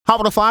Hot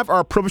 105,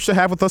 our privilege to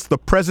have with us the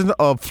president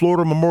of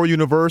Florida Memorial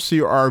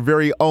University, our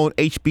very own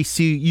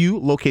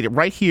HBCU, located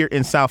right here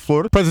in South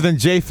Florida. President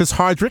Jaffus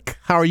Hardrick,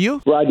 how are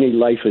you? Rodney,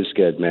 life is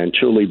good, man.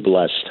 Truly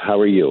blessed. How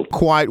are you?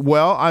 Quite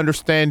well. I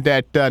understand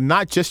that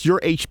not just your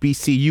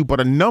HBCU, but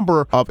a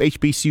number of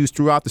HBCUs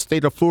throughout the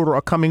state of Florida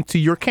are coming to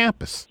your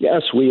campus.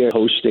 Yes, we are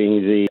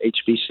hosting the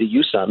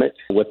HBCU Summit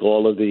with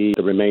all of the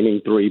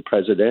remaining three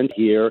presidents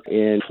here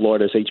in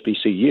Florida's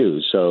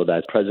HBCUs. So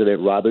that's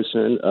President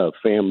Robinson of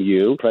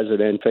FAMU,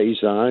 President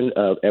Faison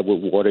of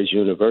Edward Waters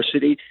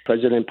University,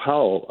 President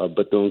Powell of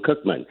Bethune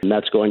Cookman. And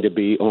that's going to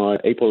be on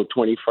April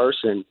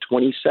 21st and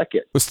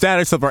 22nd. The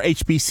status of our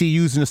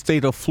HBCUs in the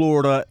state of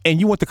Florida,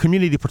 and you want the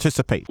community to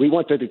participate. We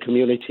wanted the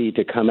community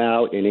to come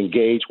out and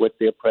engage with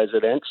their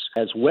presidents,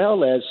 as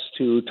well as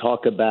to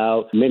talk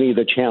about many of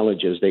the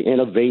challenges, the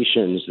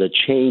innovations, the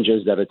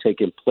changes that are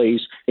taking place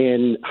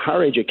in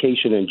higher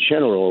education in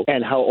general,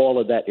 and how all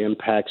of that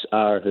impacts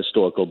our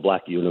historical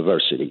Black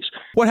universities.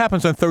 What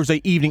happens on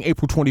Thursday evening,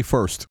 April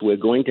 21st? We're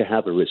going to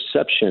have a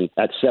reception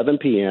at 7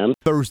 p.m.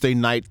 Thursday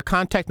night.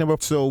 Contact number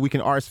so we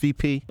can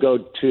RSVP. Go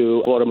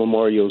to Florida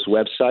Memorial's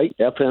website,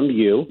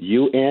 fmuniv.edu.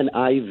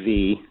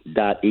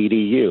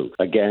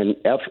 Again,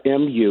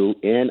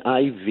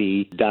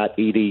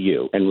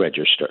 fmuniv.edu, and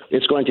register.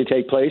 It's going to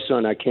take place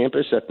on our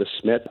campus at the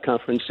Smith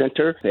Conference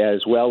Center,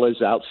 as well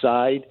as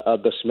outside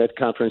of the Smith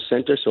Conference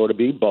Center, so it'll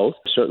be both.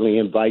 Certainly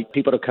invite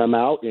people to come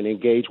out and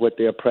engage with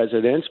their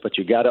presidents, but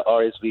you got to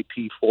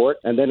RSVP for it.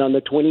 And then on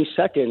the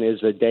 22nd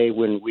is a day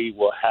when we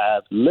will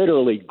have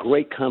literally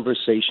great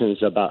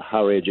conversations about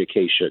higher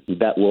education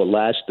that will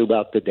last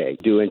throughout the day.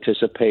 Do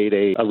anticipate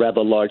a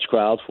rather large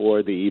crowd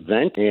for the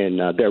event, and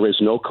there is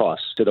no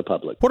cost to the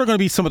public. What are going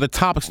to be some of the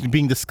topics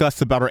being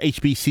discussed about our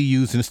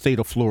HBCUs in the state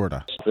of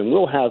Florida? And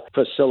we'll have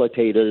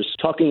facilitators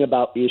talking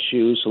about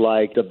issues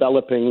like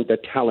developing the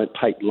talent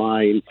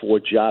pipeline for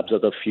jobs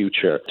of the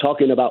future,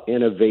 talking about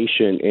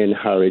innovation in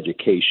higher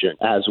education,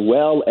 as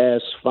well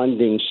as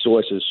funding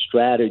sources,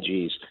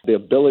 strategies, the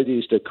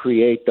abilities to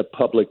create the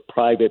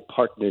public-private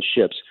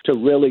partnerships to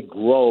really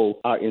grow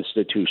our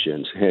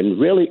institutions. And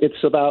really,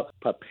 it's about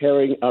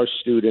preparing our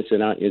students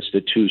and our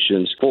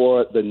institutions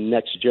for the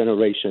next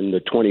generation, the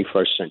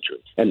 21st century,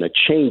 and the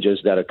changes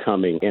that are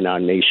coming in our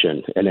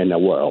nation and in the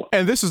world.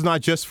 And this is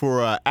not just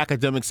for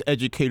academics,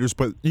 educators,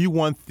 but you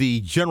want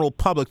the general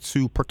public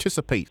to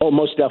participate. Oh,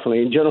 most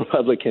definitely. The general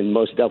public can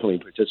most definitely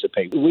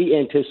participate. We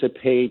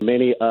anticipate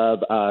many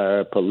of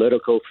our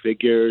political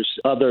figures,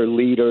 other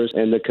leaders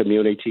in the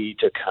community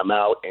to come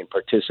out and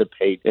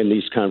participate in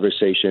these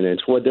conversations.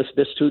 And for this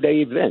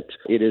two-day event,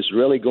 it is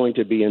really going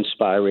to be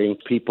inspiring.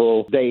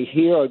 People, they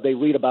hear or they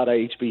read about our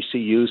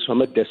HBCUs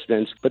from a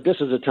distance, but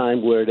this is a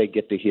time where they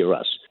get to hear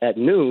us. At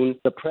noon,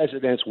 the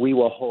presidents, we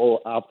will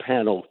hold our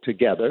panel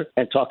together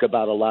and talk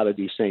about a lot of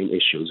these same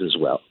issues as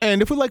well.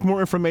 And if we'd like more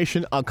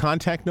information,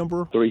 contact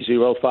number?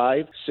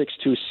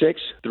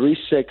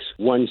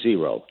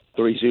 305-626-3610.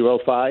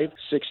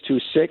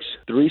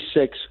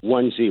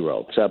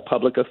 305-626-3610. It's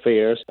Public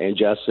Affairs, and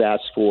just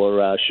ask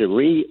for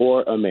Cherie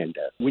or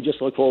Amanda. We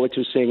just look forward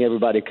to seeing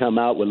everybody come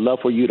out. We'd love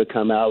for you to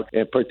come out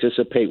and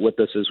participate with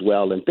us as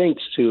well. And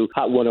thanks to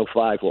Hot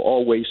 105 for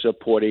always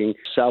supporting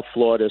South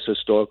Florida's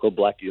historical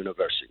Black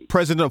university.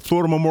 President of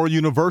Florida Memorial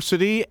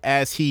University,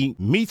 as he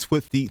meets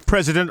with the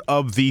president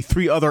of the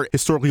three other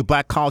historically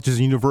Black colleges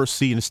and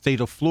universities in the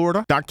state of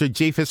Florida, Dr.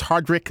 Jaffus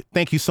Hardrick,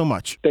 thank you so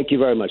much. Thank you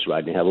very much,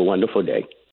 Rodney. Have a wonderful day.